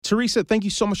Teresa, thank you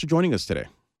so much for joining us today.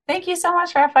 Thank you so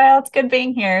much, Rafael. It's good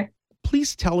being here.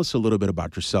 Please tell us a little bit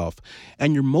about yourself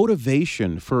and your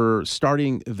motivation for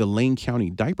starting the Lane County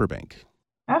Diaper Bank.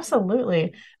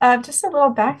 Absolutely. Just a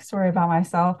little backstory about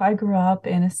myself. I grew up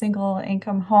in a single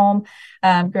income home,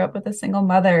 grew up with a single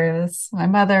mother. It was my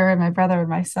mother and my brother and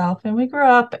myself, and we grew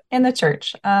up in the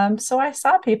church. So I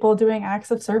saw people doing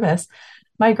acts of service.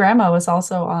 My grandma was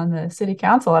also on the city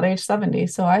council at age 70.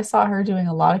 So I saw her doing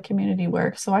a lot of community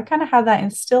work. So I kind of had that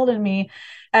instilled in me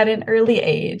at an early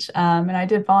age. And I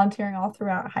did volunteering all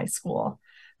throughout high school.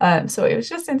 So it was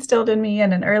just instilled in me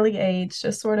at an early age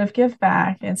to sort of give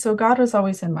back. And so God was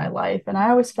always in my life, and I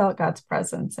always felt God's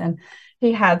presence, and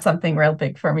He had something real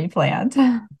big for me planned.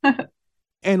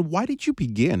 And why did you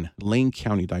begin Lane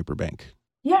County Diaper Bank?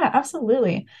 Yeah,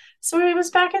 absolutely. So it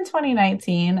was back in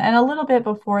 2019, and a little bit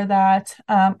before that,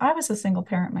 I was a single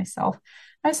parent myself.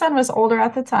 My son was older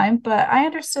at the time, but I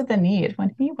understood the need.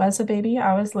 When he was a baby,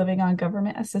 I was living on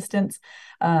government assistance,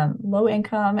 low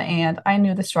income, and I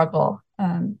knew the struggle.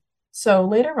 So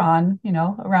later on,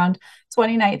 around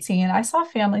 2019, I saw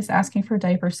families asking for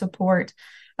diaper support.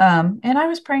 And I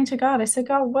was praying to God. I said,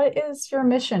 God, what is your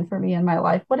mission for me in my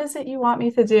life? What is it you want me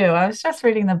to do? I was just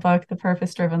reading the book, The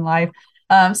Purpose Driven Life.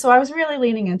 So I was really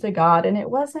leaning into God. And it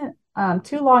wasn't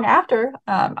too long after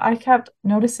I kept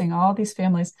noticing all these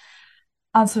families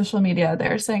on social media.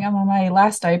 They're saying I'm on my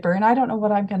last diaper and I don't know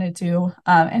what I'm going to do.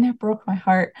 And it broke my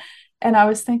heart. And I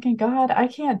was thinking, God, I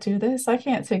can't do this. I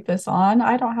can't take this on.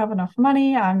 I don't have enough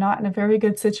money. I'm not in a very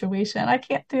good situation. I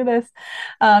can't do this.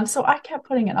 So I kept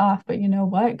putting it off. But you know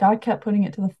what? God kept putting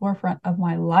it to the forefront of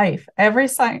my life. Every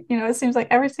time, it seems like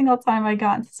every single time I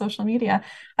got into social media,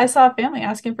 I saw a family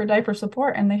asking for diaper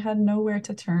support and they had nowhere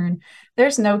to turn.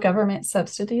 There's no government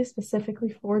subsidy specifically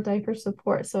for diaper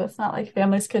support. So it's not like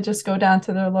families could just go down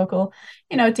to their local,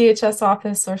 DHS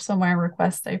office or somewhere and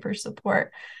request diaper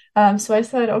support. So I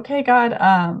said, okay, God,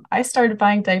 I started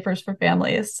buying diapers for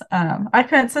families. I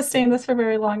couldn't sustain this for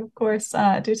very long, of course,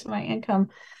 due to my income.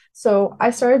 So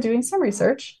I started doing some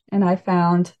research and I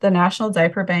found the National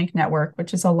Diaper Bank Network,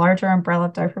 which is a larger umbrella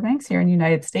of diaper banks here in the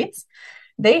United States.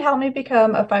 They helped me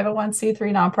become a 501(c)(3)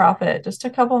 nonprofit just a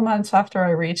couple of months after I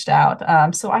reached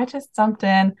out. So I just jumped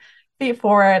in, feet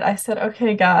forward. I said,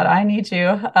 okay, God, I need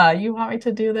you. You want me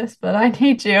to do this, but I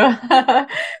need you.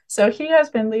 So He has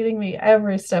been leading me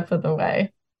every step of the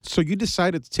way. So you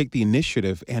decided to take the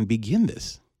initiative and begin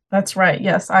this. That's right.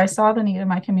 Yes, I saw the need in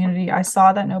my community. I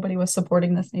saw that nobody was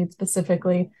supporting this need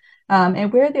specifically.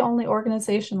 And we're the only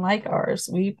organization like ours.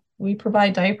 We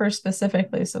provide diapers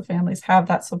specifically so families have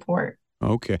that support.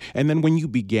 Okay. And then when you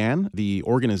began the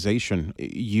organization,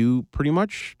 you pretty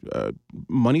much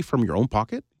money from your own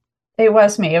pocket? It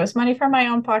was me. It was money from my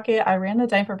own pocket. I ran the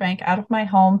diaper bank out of my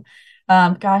home.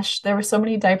 Gosh, there were so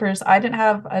many diapers. I didn't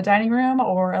have a dining room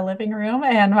or a living room,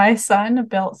 and my son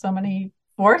built so many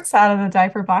forts out of the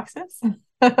diaper boxes.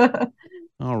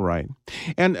 All right.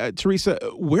 And Teresa,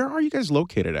 where are you guys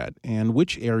located at and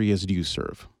which areas do you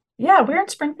serve? Yeah, we're in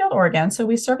Springfield, Oregon. So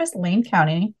we service Lane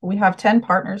County. We have 10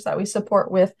 partners that we support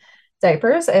with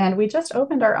diapers, and we just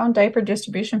opened our own diaper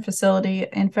distribution facility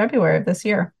in February of this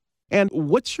year. And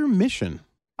what's your mission?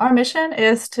 Our mission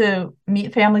is to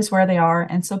meet families where they are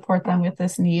and support them with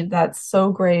this need that's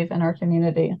so grave in our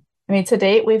community. I mean, to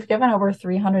date, we've given over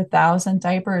 300,000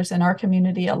 diapers in our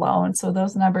community alone. So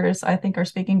those numbers, I think, are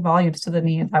speaking volumes to the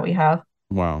need that we have.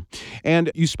 Wow.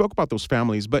 And you spoke about those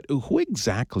families, but who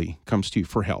exactly comes to you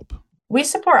for help? We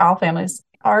support all families.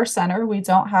 Our center, we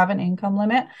don't have an income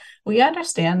limit. We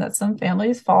understand that some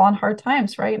families fall on hard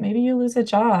times, right? Maybe you lose a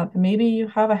job, maybe you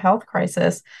have a health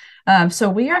crisis. So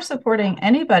we are supporting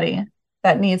anybody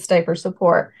that needs diaper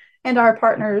support. And our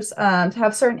partners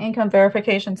have certain income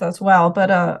verifications as well.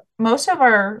 But most of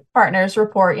our partners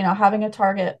report, having a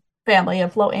target family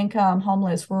of low income,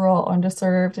 homeless, rural,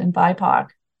 underserved, and BIPOC.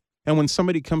 And when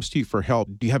somebody comes to you for help,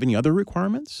 do you have any other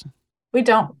requirements? We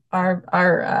don't.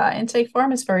 Our intake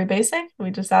form is very basic.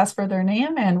 We just ask for their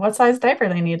name and what size diaper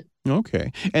they need.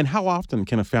 Okay. And how often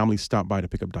can a family stop by to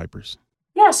pick up diapers?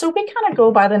 Yeah, so we kind of go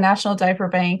by the National Diaper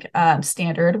Bank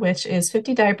standard, which is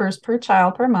 50 diapers per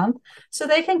child per month. So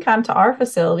they can come to our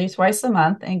facility twice a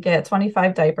month and get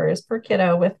 25 diapers per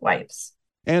kiddo with wipes.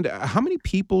 And how many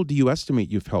people do you estimate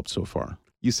you've helped so far?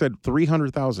 You said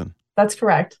 300,000. That's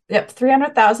correct. Yep,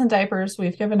 300,000 diapers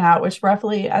we've given out, which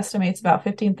roughly estimates about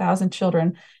 15,000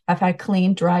 children have had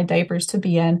clean, dry diapers to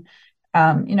be in.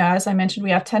 As I mentioned,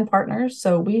 we have 10 partners,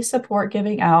 so we support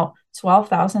giving out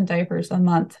 12,000 diapers a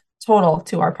month total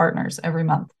to our partners every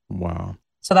month. Wow.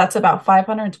 So that's about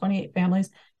 528 families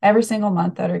every single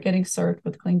month that are getting served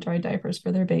with clean, dry diapers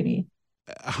for their baby.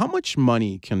 How much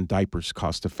money can diapers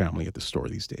cost a family at the store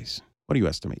these days? What do you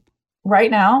estimate?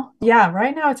 Right now, yeah,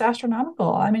 right now it's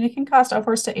astronomical. I mean, it can cost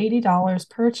upwards to $80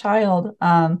 per child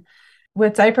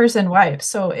with diapers and wipes.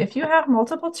 So if you have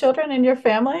multiple children in your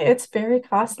family, it's very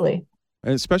costly.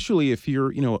 Especially if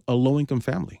you're, a low income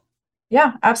family.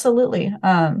 Yeah, absolutely.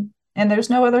 And there's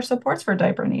no other supports for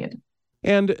diaper need.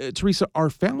 And Teresa, are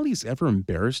families ever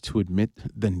embarrassed to admit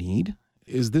the need?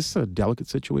 Is this a delicate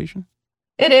situation?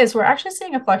 It is. We're actually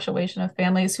seeing a fluctuation of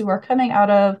families who are coming out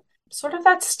of sort of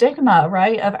that stigma,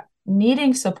 right, of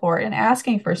needing support and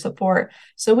asking for support.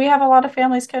 So we have a lot of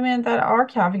families come in that are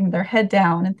having their head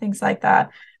down and things like that.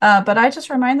 But I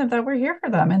just remind them that we're here for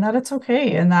them and that it's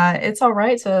okay and that it's all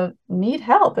right to need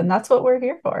help. And that's what we're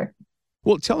here for.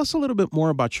 Well, tell us a little bit more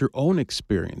about your own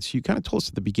experience. You kind of told us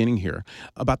at the beginning here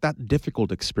about that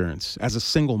difficult experience as a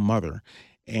single mother.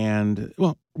 And,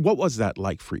 well, what was that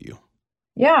like for you?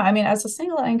 Yeah, I mean, as a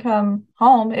single income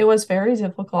home, it was very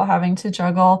difficult having to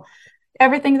juggle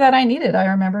everything that I needed. I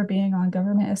remember being on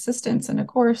government assistance. And of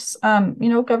course,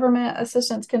 government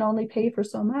assistance can only pay for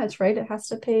so much, right? It has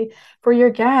to pay for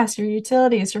your gas, your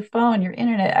utilities, your phone, your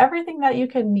internet, everything that you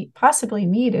could possibly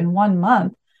need in 1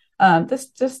 month. This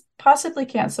just possibly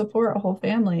can't support a whole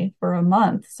family for a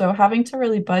month. So having to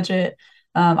really budget,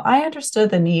 I understood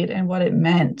the need and what it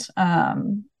meant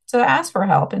to ask for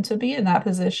help and to be in that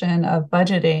position of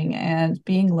budgeting and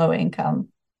being low income.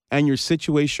 And your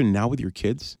situation now with your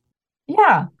kids?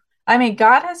 Yeah. I mean,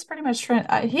 God has pretty much,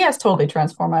 he has totally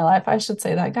transformed my life. I should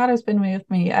say that God has been with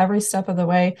me every step of the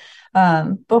way.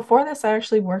 Before this, I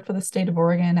actually worked for the state of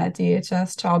Oregon at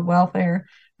DHS Child Welfare,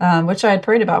 which I had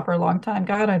prayed about for a long time.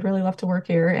 God, I'd really love to work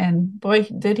here. And boy,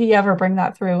 did he ever bring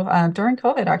that through during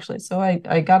COVID, actually. So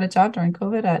I got a job during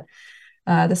COVID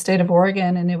at the state of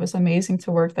Oregon, and it was amazing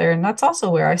to work there. And that's also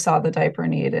where I saw the diaper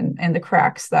need and the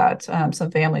cracks that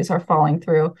some families are falling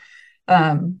through.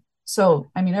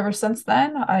 So, I mean, ever since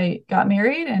then, I got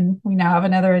married and we now have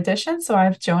another addition. So I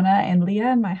have Jonah and Leah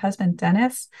and my husband,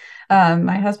 Dennis.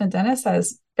 My husband, Dennis,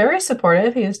 is very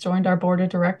supportive. He has joined our board of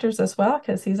directors as well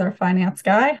because he's our finance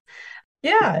guy.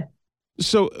 Yeah.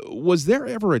 So, was there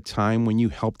ever a time when you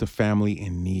helped a family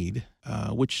in need,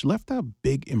 which left a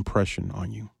big impression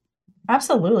on you?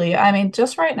 Absolutely. I mean,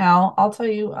 just right now, I'll tell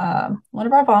you, one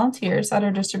of our volunteers at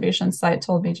our distribution site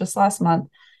told me just last month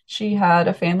she had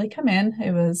a family come in.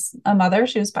 It was a mother,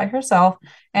 she was by herself,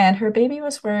 and her baby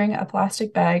was wearing a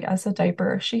plastic bag as a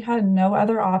diaper. She had no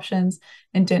other options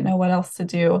and didn't know what else to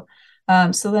do.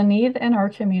 So the need in our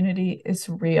community is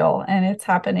real and it's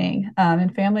happening,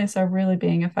 and families are really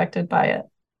being affected by it.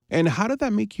 And how did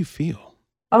that make you feel?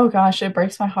 Oh gosh, it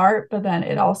breaks my heart, but then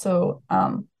it also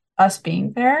us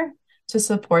being there to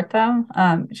support them,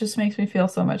 it just makes me feel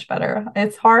so much better.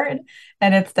 It's hard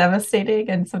and it's devastating,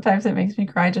 and sometimes it makes me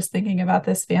cry just thinking about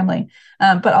this family.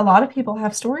 But a lot of people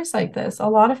have stories like this. A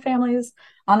lot of families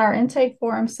on our intake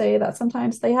forum say that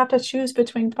sometimes they have to choose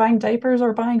between buying diapers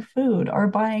or buying food or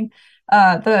buying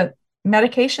the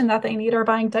medication that they need or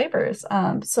buying diapers.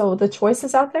 So the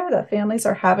choices out there that families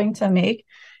are having to make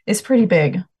is pretty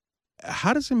big.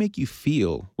 How does it make you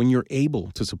feel when you're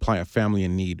able to supply a family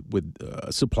in need with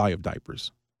a supply of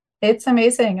diapers? It's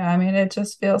amazing. I mean, it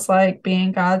just feels like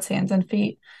being God's hands and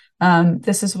feet.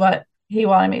 This is what He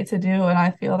wanted me to do. And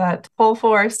I feel that full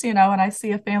force, when I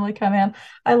see a family come in.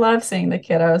 I love seeing the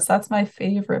kiddos. That's my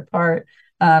favorite part.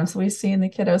 So we've seen the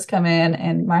kiddos come in,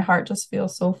 and my heart just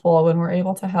feels so full when we're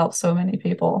able to help so many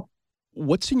people.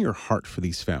 What's in your heart for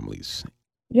these families?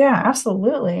 Yeah,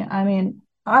 absolutely. I mean,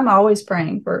 I'm always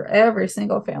praying for every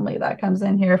single family that comes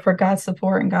in here for God's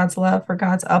support and God's love, for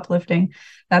God's uplifting,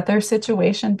 that their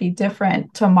situation be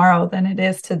different tomorrow than it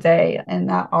is today,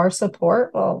 and that our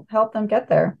support will help them get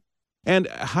there. And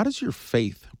how does your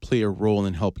faith play a role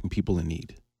in helping people in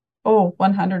need? Oh,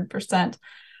 100%.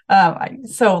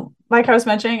 So like I was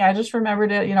mentioning, I just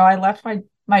remembered it. I left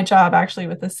my job actually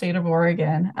with the state of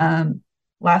Oregon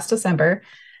last December.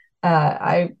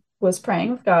 I was praying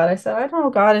with God. I said, I don't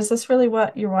know, God, is this really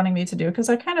what you're wanting me to do? Because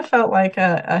I kind of felt like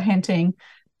a hinting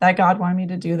that God wanted me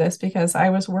to do this because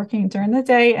I was working during the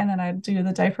day and then I'd do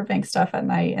the diaper bank stuff at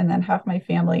night and then have my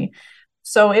family.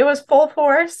 So it was full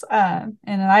force. And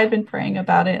I had been praying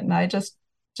about it, and I just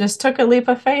took a leap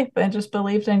of faith and just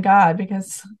believed in God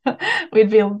because we'd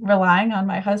be relying on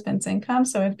my husband's income.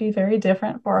 So it'd be very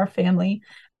different for our family.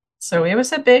 So it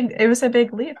was a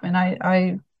big leap. And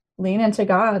I lean into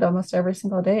God almost every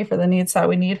single day for the needs that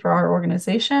we need for our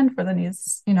organization, for the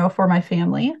needs, for my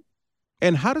family.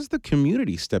 And how does the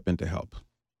community step in to help?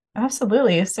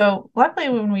 Absolutely. So luckily,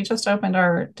 when we just opened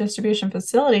our distribution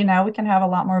facility, now we can have a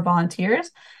lot more volunteers.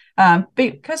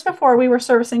 Because before we were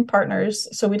servicing partners,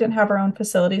 so we didn't have our own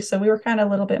facility. So we were kind of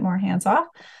a little bit more hands off.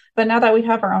 But now that we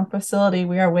have our own facility,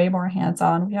 we are way more hands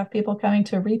on. We have people coming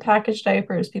to repackage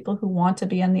diapers, people who want to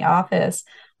be in the office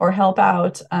or help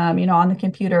out, on the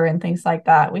computer and things like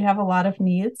that. We have a lot of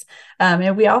needs.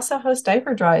 And we also host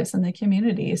diaper drives in the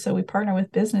community. So we partner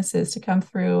with businesses to come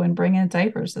through and bring in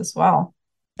diapers as well.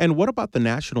 And what about the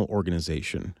national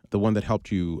organization, the one that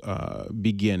helped you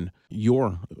begin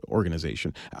your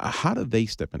organization? How did they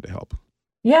step in to help?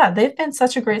 Yeah, they've been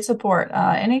such a great support.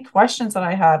 Any questions that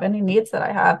I have, any needs that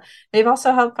I have, they've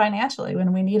also helped financially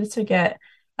when we needed to get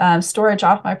storage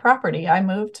off my property. I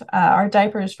moved our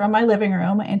diapers from my living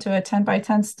room into a 10 by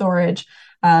 10 storage.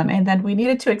 And then we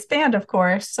needed to expand, of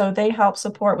course. So they helped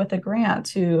support with a grant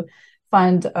to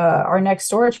fund our next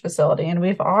storage facility. And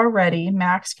we've already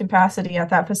maxed capacity at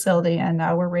that facility. And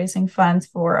now we're raising funds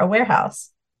for a warehouse.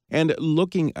 And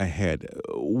looking ahead,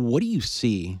 what do you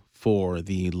see for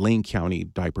the Lane County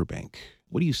Diaper Bank?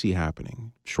 What do you see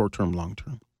happening, short term, long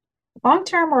term? Long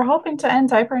term, we're hoping to end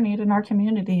diaper need in our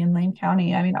community in Lane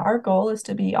County. I mean, our goal is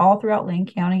to be all throughout Lane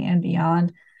County and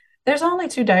beyond. There's only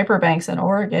two diaper banks in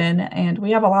Oregon, and we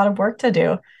have a lot of work to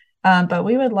do. But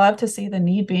we would love to see the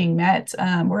need being met.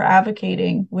 We're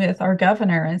advocating with our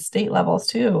governor and state levels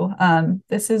too.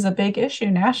 This is a big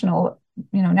issue, national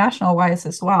wise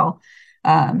as well.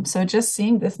 So just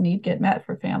seeing this need get met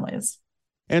for families.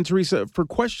 And Teresa, for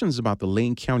questions about the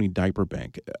Lane County Diaper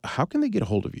Bank, how can they get a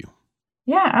hold of you?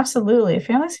 Yeah, absolutely.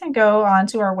 Families can go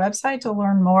onto our website to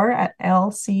learn more at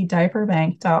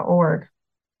lcdiaperbank.org.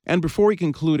 And before we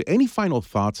conclude, any final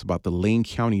thoughts about the Lane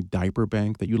County Diaper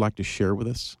Bank that you'd like to share with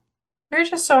us? We're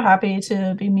just so happy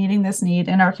to be meeting this need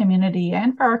in our community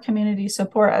and for our community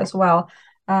support as well.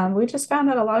 We just found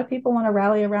that a lot of people want to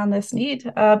rally around this need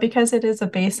because it is a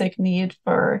basic need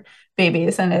for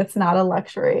babies and it's not a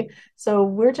luxury. So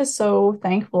we're just so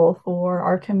thankful for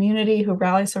our community who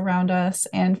rallies around us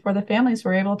and for the families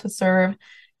we're able to serve.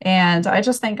 And I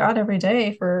just thank God every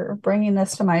day for bringing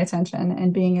this to my attention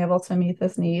and being able to meet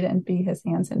this need and be his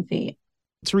hands and feet.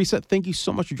 Teresa, thank you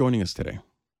so much for joining us today.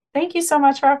 Thank you so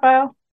much, Rafael.